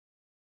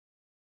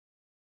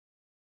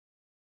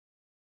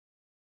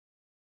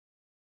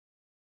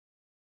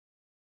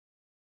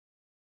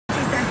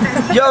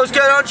Yo, what's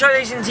going on,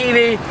 TriNation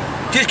TV?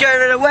 Just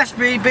going to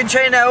Westbury, been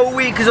training there all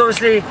week because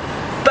obviously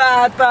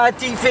bad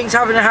deep things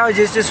happen in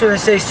houses. Just want to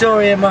say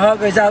sorry and my heart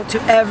goes out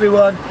to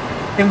everyone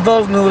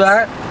involved in all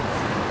that.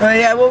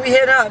 Yeah, what we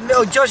here now?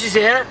 Oh, Josh is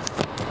here.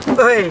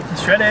 Oi.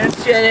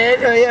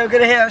 Shredded. Oh yeah, we're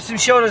going to hit up some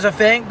shoulders I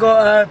think.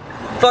 Got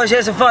 5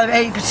 sets of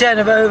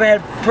 8% of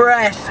overhead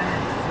press.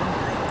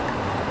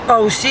 I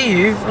will see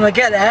you when I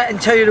get there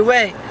and tell you the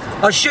weight.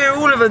 I'll show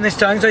you all of them this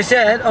time, as I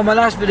said on my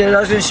last video I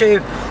was going to show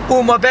you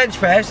all my bench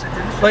press,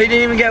 but you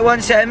didn't even get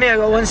one set of me. I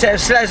got one set of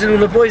Slez and all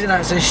the boys in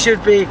that, so it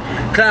should be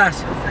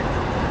class.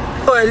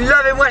 Oh, I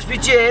love in Westbury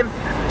Gym,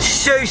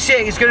 so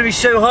sick, it's going to be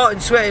so hot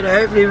and sweaty though.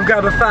 Hopefully we'll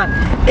grab a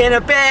fan in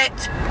a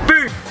bit.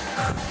 Boom!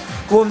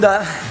 Warmed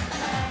up,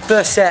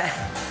 first set,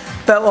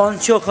 belt on,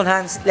 chalk on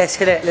hands, let's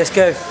hit it, let's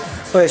go.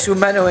 Oh, it's all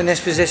mental in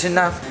this position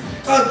now.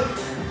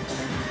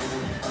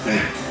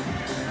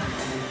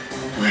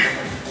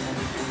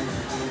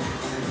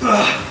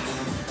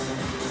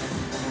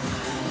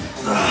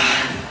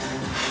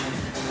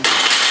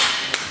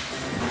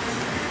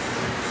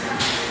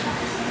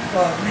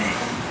 Oh man.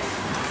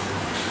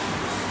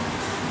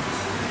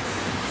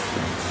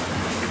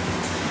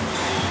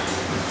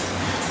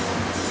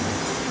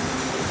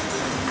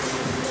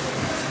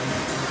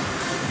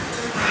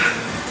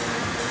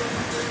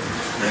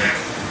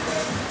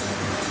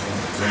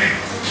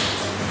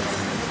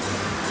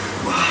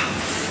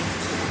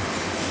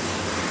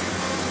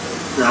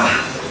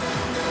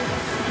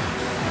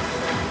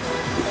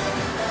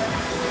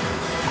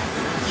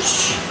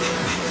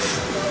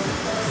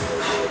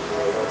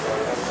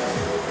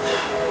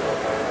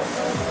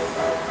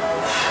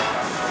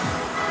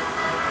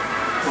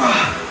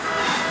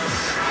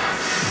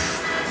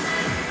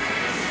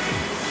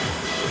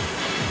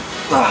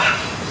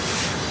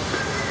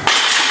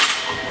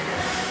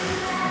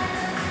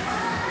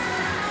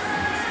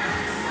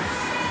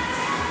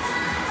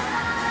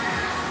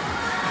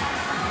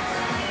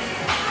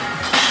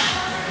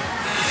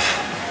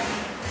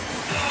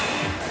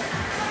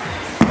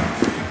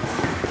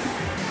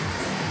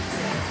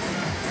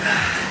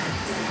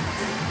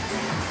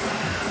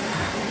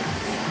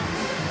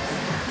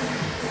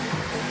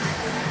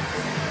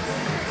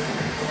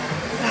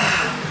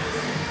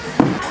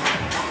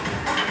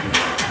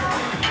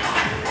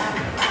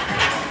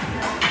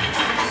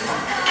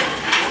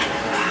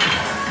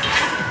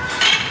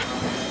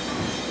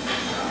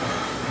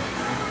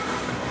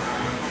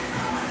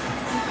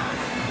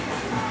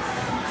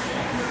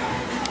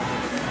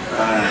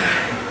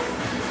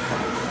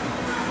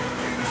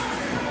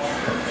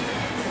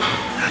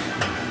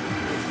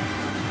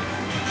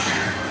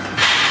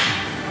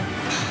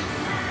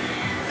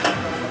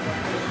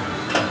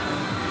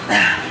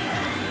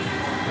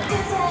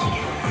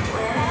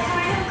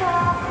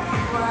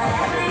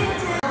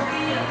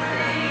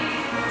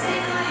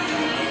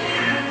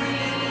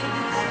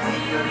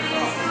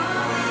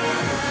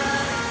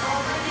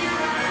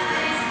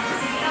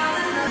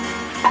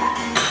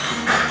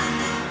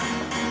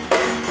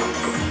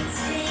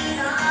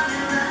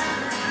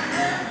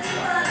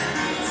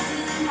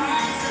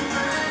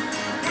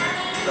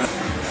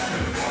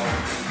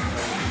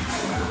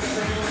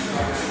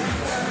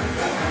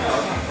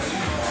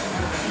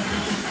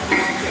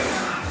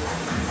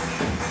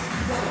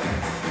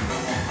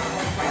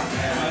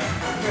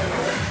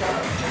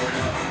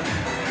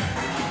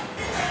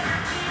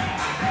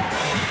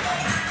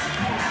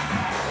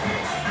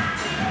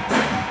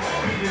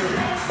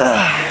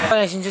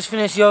 Just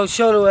finished the old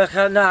shoulder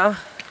workout now.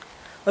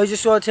 I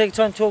just want to take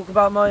time to talk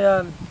about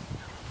my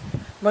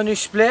my new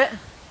split.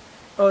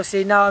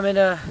 Obviously now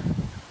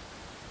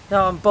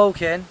I'm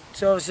bulking,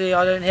 so obviously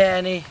I don't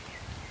hit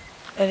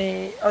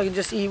any I can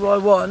just eat what I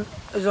want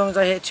as long as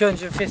I hit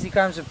 250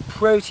 grams of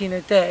protein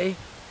a day.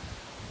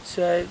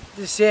 So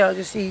this year I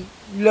just eat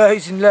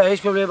loads and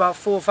loads, probably about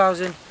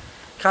 4,000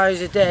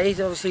 calories a day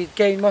to obviously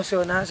gain muscle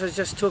and that. So I was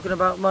just talking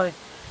about my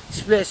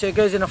split. So it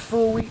goes in a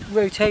 4-week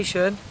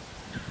rotation.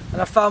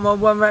 And I found my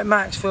 1 rep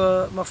max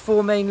for my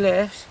 4 main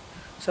lifts.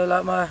 So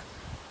like my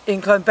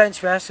incline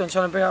bench press, so I'm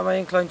trying to bring out my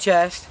incline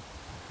chest,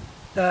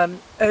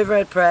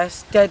 overhead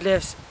press,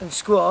 deadlifts and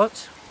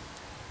squats.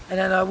 And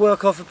then I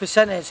work off a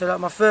percentage. So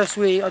like my first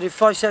week, I do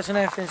 5 sets on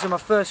everything. So my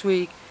first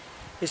week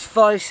is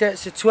 5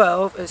 sets of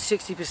 12 at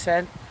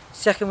 60%.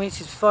 Second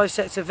week is 5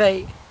 sets of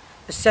 8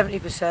 at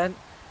 70%.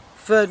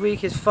 Third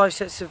week is 5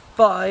 sets of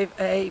 5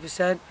 at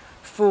 80%.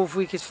 Fourth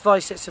week is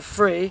 5 sets of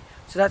 3.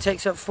 So that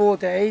takes up 4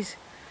 days.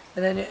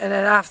 And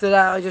then after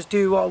that I just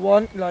do what I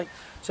want, like,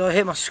 so I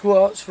hit my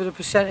squats for the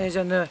percentage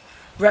and the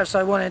reps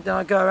I wanted, then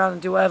I go around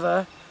and do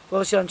whatever. But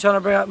obviously I'm trying to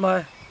bring up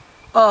my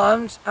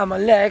arms and my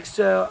legs,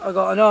 so I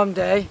got an arm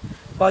day,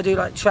 but I do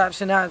like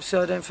traps and abs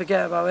so I don't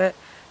forget about it.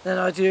 Then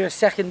I do a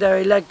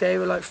secondary leg day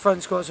with like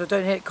front squats, so I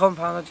don't hit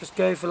compound, I just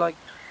go for like,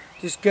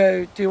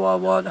 do what I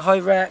want, high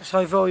reps,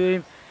 high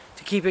volume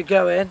to keep it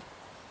going.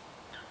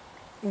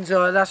 And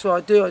so that's what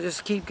I do, I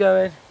just keep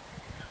going.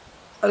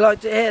 I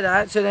like to hear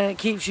that, so then it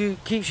keeps you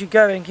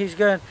going.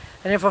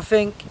 And if I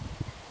think,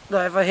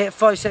 like if I hit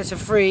 5 sets of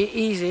 3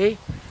 easy,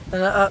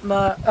 and I up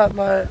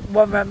my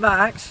 1 rep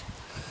max,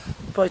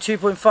 by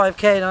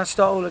 2.5k and I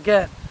start all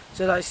again.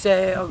 So like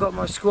say I got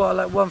my squat at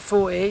like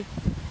 140,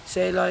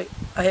 say like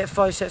I hit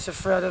 5 sets of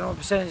 3, I don't know what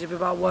percentage, it'd be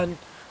about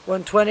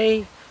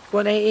 120,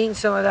 118,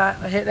 something like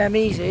that. I hit them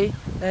easy,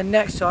 then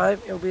next time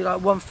it'll be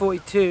like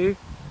 142,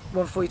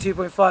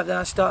 142.5, then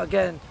I start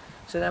again.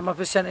 So then my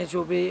percentage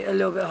will be a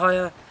little bit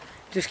higher.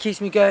 Just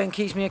keeps me going,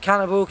 keeps me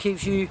accountable,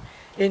 keeps you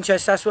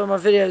interested. That's why my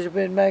videos have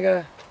been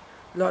mega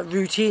like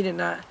routine in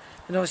that.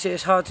 And obviously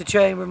it's hard to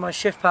train with my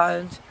shift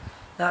patterns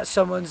that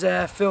someone's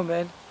there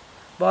filming.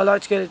 But I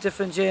like to go to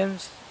different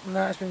gyms and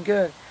that's been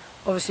good.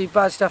 Obviously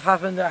bad stuff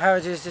happened at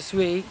Harrods this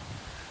week,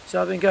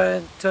 so I've been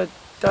going to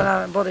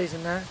dynamic bodies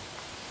and that.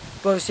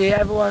 But obviously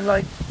everyone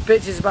like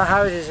bitches about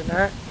Harrods and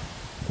that,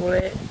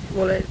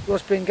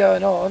 what's been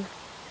going on.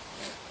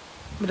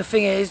 But the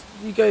thing is,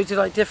 you go to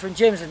like different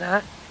gyms and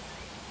that,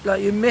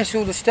 like you miss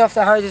all the stuff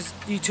that Harrods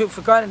you took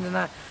for granted and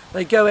that.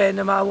 Like go in,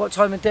 no matter what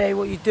time of day,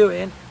 what you're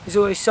doing, there's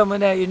always someone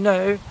there you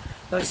know.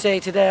 Like say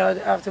today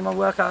after my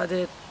workout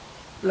I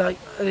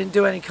didn't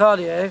do any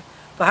cardio,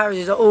 but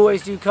Harrods I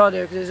always do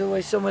cardio because there's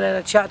always someone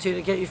there to chat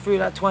to get you through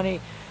that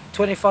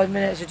 20-25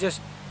 minutes of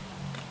just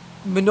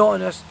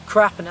monotonous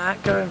crap and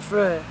that, going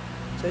through it.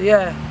 So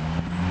yeah,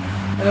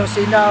 and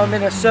obviously now I'm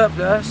in a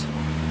surplus,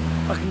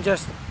 I can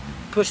just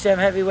push them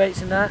heavy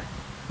weights and that.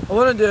 I'm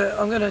going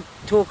to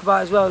talk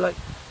about as well like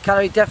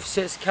calorie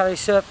deficits, calorie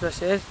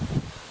surpluses.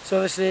 So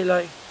obviously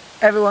like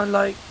everyone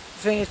like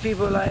thing is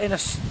people like in a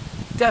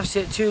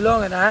deficit too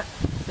long and that,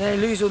 then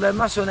they lose all their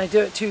muscle and they do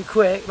it too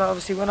quick. Like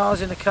obviously when I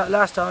was in the cut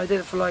last time I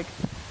did it for like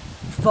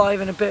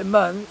 5 and a bit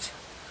months.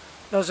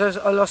 I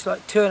lost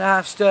like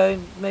 2.5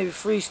 stone, maybe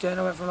 3 stone.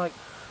 I went from like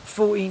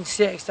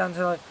 14.6 down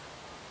to like,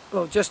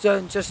 well just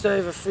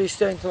over 3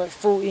 stone to like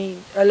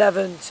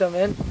 11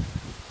 something.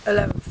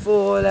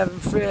 11.4, 11.3,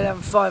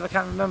 11.5, I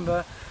can't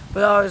remember.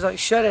 But I was like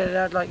shredded,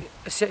 I had like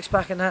a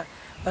 6-pack and that.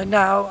 And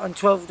now I'm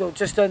 12, or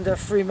just under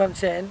 3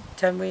 months in,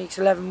 10 weeks,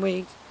 11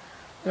 weeks,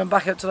 and I'm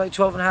back up to like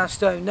 12.5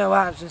 stone, no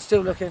abs and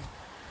still looking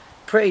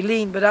pretty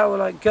lean, but that will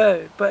like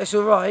go. But it's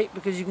alright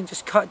because you can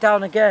just cut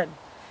down again.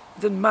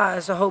 It doesn't matter,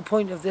 it's the whole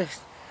point of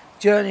this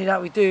journey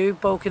that we do,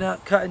 bulking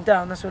up, cutting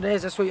down, that's what it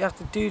is, that's what you have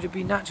to do to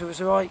be natural.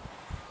 It's alright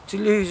to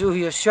lose all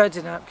your shreds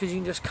in that because you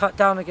can just cut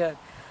down again.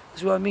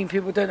 That's what I mean,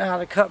 people don't know how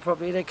to cut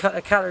properly, they cut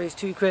their calories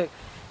too quick,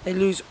 they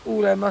lose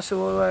all their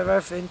muscle all over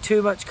everything,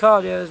 too much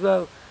cardio as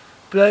well.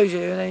 Blows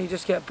you and then you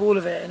just get bored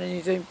of it and then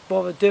you don't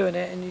bother doing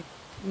it and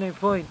no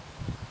point.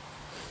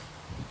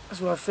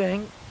 That's what I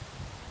think.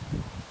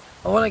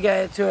 I want to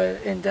get into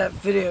an in-depth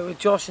video with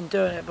Josh and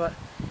doing it, but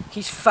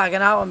he's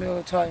fagging out on me all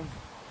the time.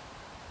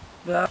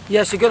 But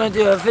yeah, so going to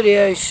do a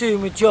video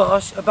soon with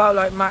Josh about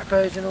like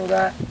macros and all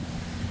that,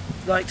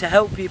 like to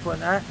help people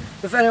and that.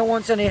 If anyone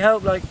wants any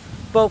help like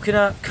bulking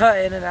up,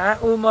 cutting and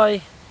that, all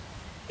my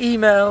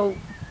email,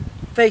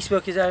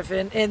 Facebook is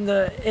everything in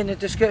the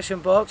description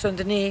box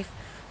underneath.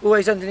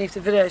 Always underneath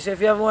the video, so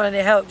if you ever want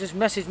any help just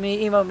message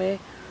me, email me,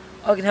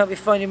 I can help you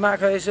find your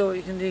macros or what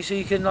you can do so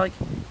you can like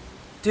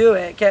do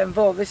it, get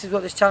involved. This is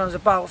what this channel is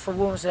about for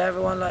once,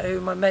 everyone like who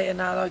my mate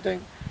and that I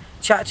don't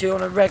chat to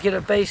on a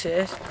regular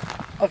basis.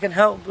 I can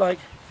help like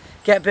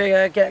get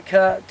bigger, get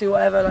cut, do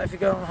whatever, like if you're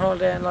going on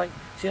holiday and like,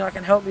 so you know I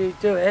can help you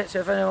do it. So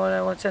if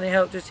anyone wants any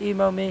help just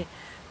email me,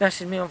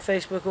 message me on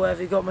Facebook or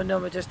whatever, you got my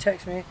number, just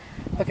text me.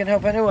 I can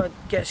help anyone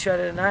get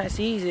shredded and that,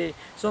 it's easy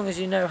as long as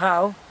you know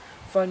how.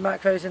 Find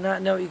macros and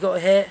that, know what you got to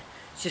hit,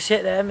 just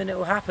hit them and it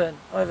will happen.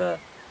 Either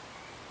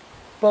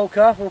bulk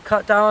up or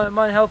cut down, I don't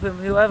mind helping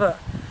whoever.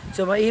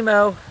 So my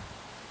email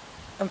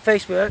and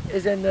Facebook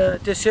is in the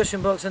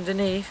description box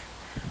underneath,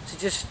 so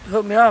just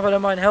hook me up, I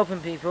don't mind helping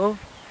people.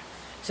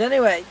 So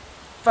anyway,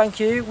 thank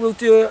you, we'll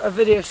do a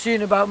video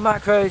soon about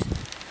macros,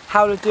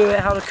 how to do it,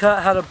 how to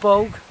cut, how to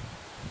bulk.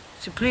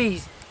 So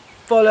please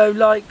follow,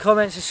 like,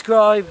 comment,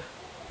 subscribe,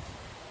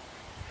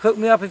 hook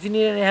me up if you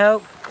need any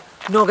help.